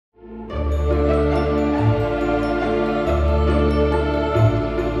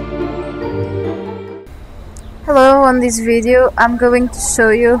on this video I'm going to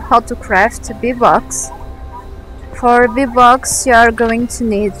show you how to craft a bee box. For a bee box you are going to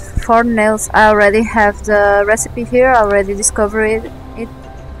need 4 nails. I already have the recipe here, I already discovered it.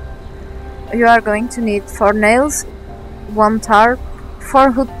 You are going to need 4 nails, 1 tarp,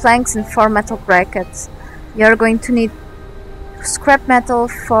 4 wood planks and 4 metal brackets. You are going to need scrap metal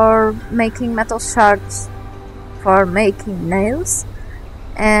for making metal shards for making nails,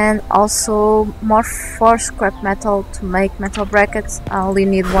 and also more 4 scrap metal to make metal brackets. I only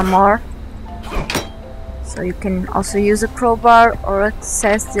need 1 more. So you can also use a crowbar or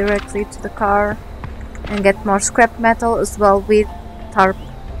access directly to the car and get more scrap metal as well with tarp.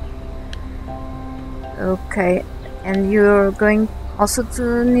 Okay, and you're going also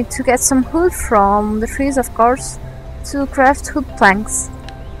to need to get some wood from the trees, of course, to craft wood planks.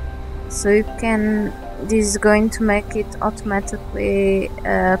 So you can, this is going to make it automatically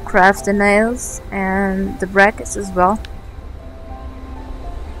craft the nails and the brackets as well.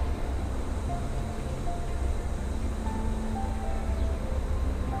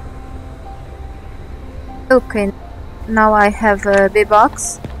 Okay, now I have a bee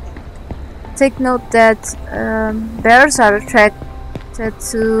box. Take note that bears are attracted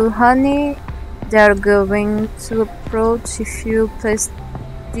to honey. They are going to approach if you place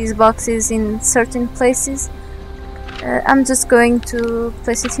these boxes in certain places. I'm just going to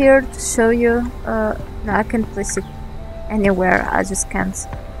place it here to show you. No, I can place it anywhere, I just can't.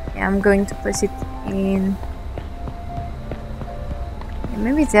 Yeah, I'm going to place it in...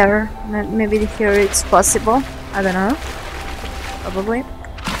 maybe there, maybe here it's possible, I don't know, probably.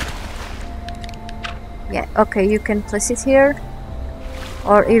 Yeah, okay, you can place it here,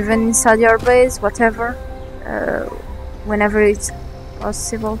 or even inside your base, whatever, whenever it's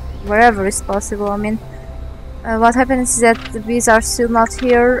possible, wherever it's possible, I mean. What happens is that the bees are still not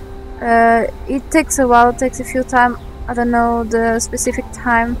here. It takes a while, it takes a few time, I don't know the specific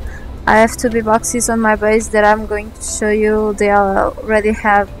time. I have 2 bee boxes on my base that I'm going to show you. They already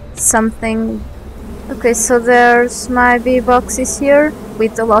have something. Okay, so there's my bee boxes here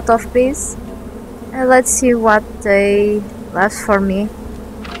with a lot of bees. Let's see what they left for me.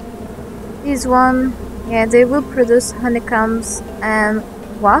 This one, yeah, they will produce honeycombs and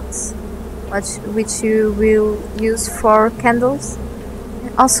wax, which you will use for candles.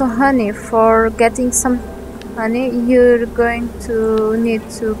 And also honey. For getting some honey, you're going to need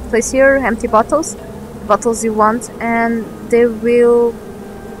to place here empty bottles, the bottles you want, and they will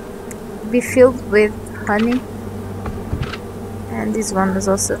be filled with honey. And this one is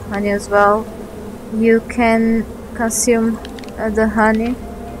also honey as well. You can consume the honey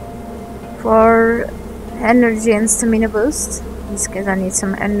for energy and stamina boost. In this case I need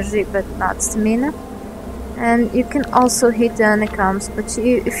some energy but not stamina. And you can also hit the honeycombs, but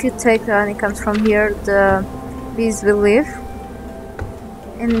if you take the honeycombs from here, the bees will leave,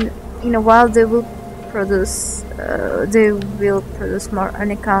 and in a while they will produce more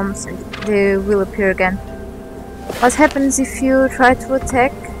honeycombs and they will appear again. What happens if you try to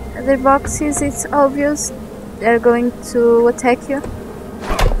attack their boxes? It's obvious, they're going to attack you,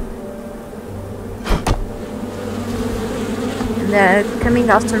 and they're coming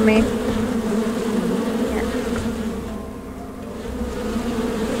after me.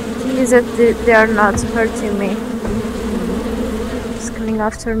 Is that they are not hurting me, just coming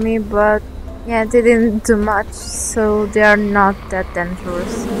after me, but yeah, they didn't do much, so they are not that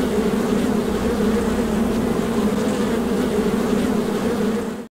dangerous.